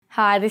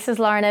Hi, this is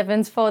Lauren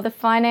Evans for the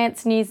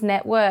Finance News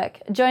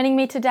Network. Joining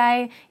me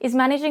today is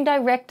Managing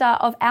Director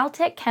of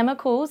Altech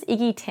Chemicals,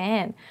 Iggy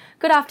Tan.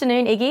 Good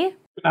afternoon, Iggy.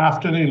 Good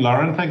afternoon,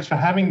 Lauren. Thanks for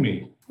having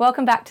me.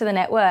 Welcome back to the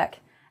network.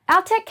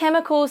 Altech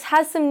Chemicals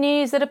has some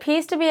news that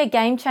appears to be a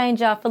game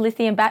changer for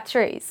lithium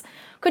batteries.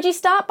 Could you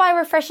start by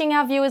refreshing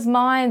our viewers'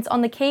 minds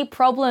on the key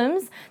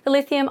problems the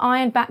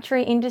lithium-ion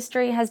battery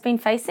industry has been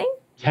facing?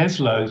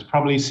 Tesla is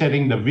probably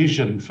setting the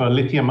vision for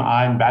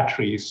lithium-ion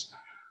batteries.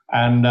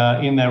 And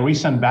in their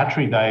recent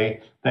battery day,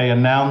 they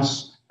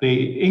announced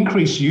the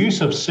increased use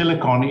of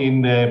silicon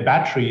in their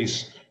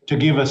batteries to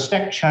give a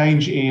step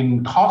change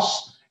in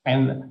costs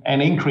and an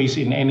increase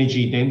in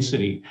energy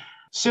density.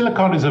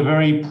 Silicon is a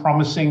very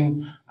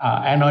promising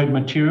anode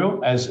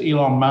material. As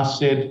Elon Musk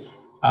said,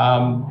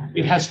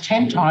 it has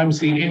 10 times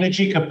the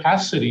energy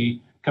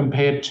capacity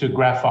compared to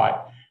graphite.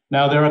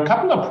 Now, there are a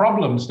couple of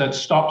problems that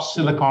stop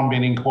silicon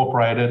being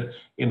incorporated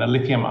in a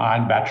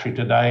lithium-ion battery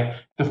today.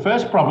 The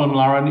first problem,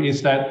 Lauren,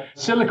 is that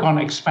silicon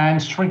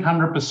expands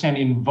 300%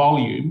 in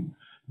volume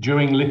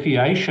during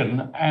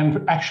lithiation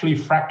and actually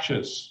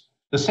fractures.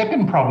 The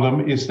second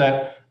problem is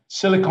that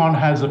silicon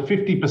has a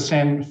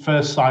 50%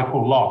 first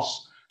cycle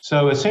loss.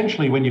 So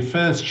essentially, when you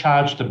first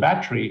charge the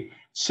battery,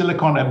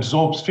 silicon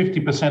absorbs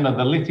 50% of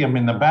the lithium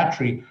in the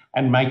battery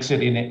and makes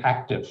it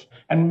inactive.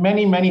 And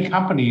many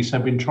companies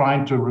have been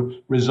trying to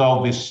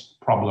resolve this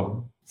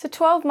problem. So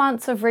 12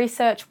 months of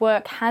research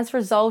work has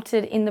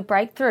resulted in the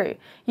breakthrough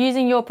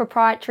using your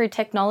proprietary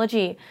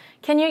technology.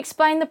 Can you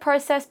explain the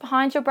process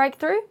behind your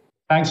breakthrough?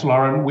 Thanks,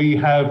 Lauren. We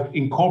have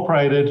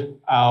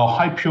incorporated our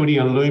high purity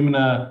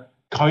alumina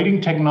coating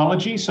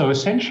technology. So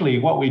essentially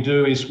what we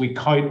do is we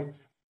coat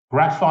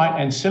graphite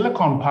and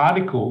silicon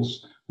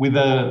particles with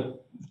a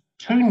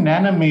 2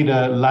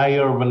 nanometer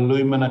layer of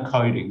alumina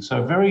coating.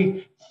 So a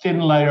very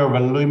thin layer of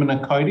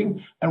alumina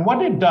coating. And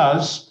what it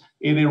does,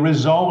 it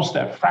resolves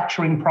that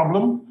fracturing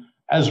problem,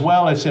 as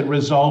well as it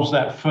resolves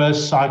that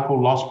first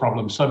cycle loss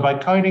problem. So by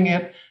coating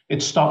it,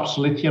 it stops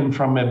lithium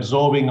from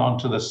absorbing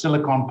onto the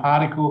silicon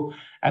particle,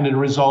 and it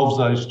resolves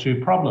those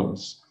two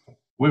problems.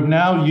 We've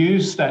now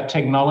used that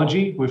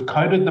technology. We've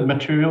coated the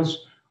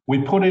materials.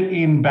 We put it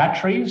in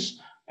batteries.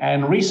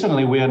 And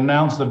recently we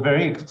announced the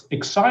very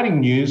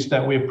exciting news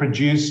that we've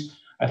produced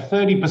a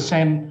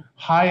 30%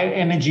 higher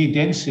energy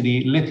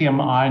density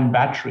lithium-ion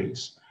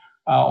batteries,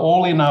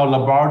 all in our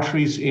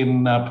laboratories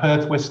in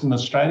Perth, Western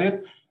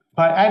Australia.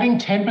 By adding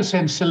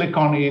 10%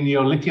 silicon in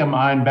your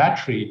lithium-ion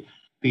battery,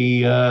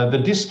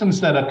 the distance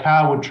that a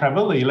car would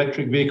travel, the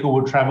electric vehicle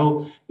would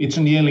travel, it's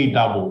nearly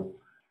double.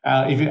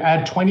 If you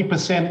add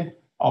 20%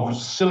 of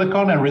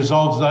silicon and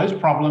resolves those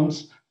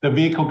problems, the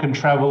vehicle can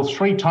travel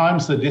 3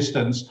 times the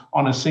distance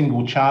on a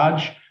single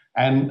charge,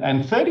 and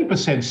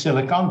 30%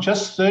 silicon,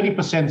 just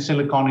 30%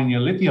 silicon in your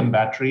lithium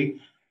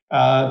battery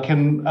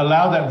can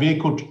allow that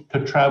vehicle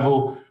to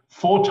travel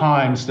 4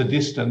 times the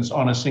distance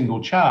on a single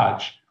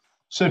charge.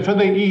 So for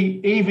the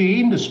EV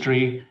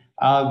industry,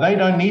 they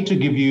don't need to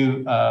give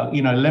you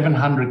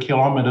 1,100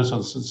 kilometers of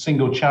a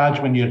single charge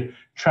when you're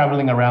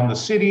traveling around the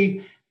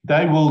city.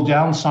 They will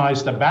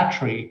downsize the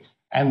battery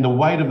and the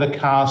weight of the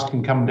cars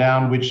can come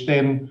down, which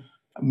then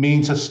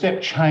means a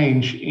step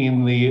change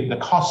in the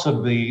cost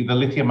of the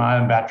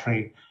lithium-ion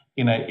battery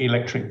in an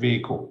electric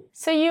vehicle.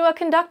 So you are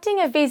conducting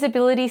a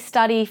feasibility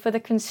study for the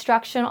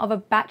construction of a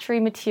battery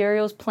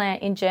materials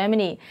plant in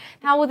Germany.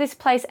 How will this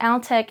place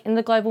Altech in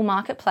the global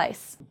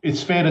marketplace?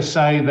 It's fair to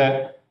say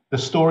that the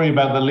story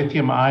about the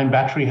lithium-ion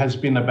battery has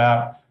been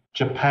about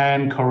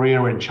Japan,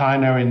 Korea, and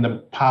China in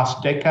the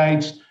past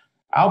decades.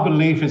 Our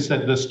belief is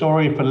that the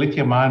story for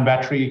lithium-ion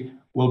battery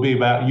will be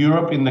about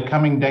Europe in the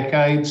coming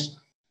decades,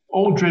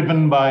 all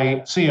driven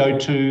by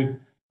CO2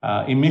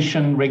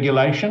 emission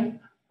regulation.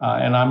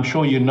 And I'm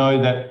sure you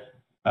know that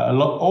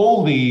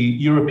all the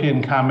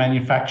European car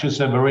manufacturers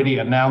have already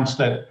announced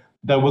that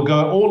they will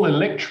go all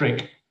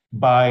electric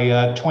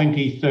by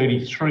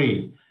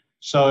 2033.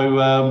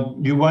 So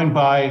you won't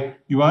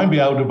be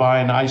able to buy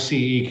an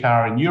ICE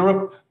car in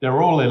Europe.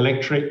 They're all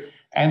electric.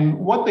 And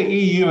what the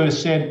EU has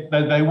said,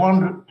 that they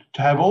want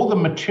to have all the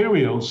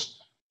materials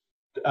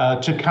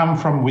to come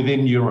from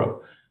within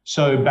Europe.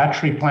 So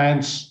battery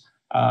plants,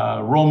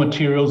 raw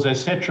materials,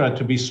 etc.,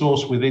 to be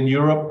sourced within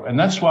Europe. And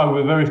that's why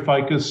we're very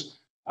focused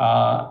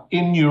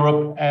in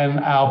Europe, and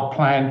our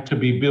plant to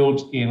be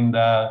built in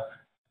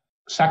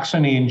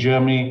Saxony in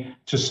Germany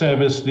to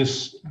service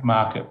this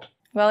market.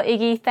 Well,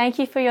 Iggy, thank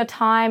you for your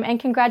time and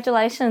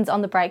congratulations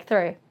on the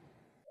breakthrough.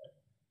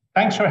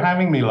 Thanks for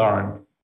having me, Lauren.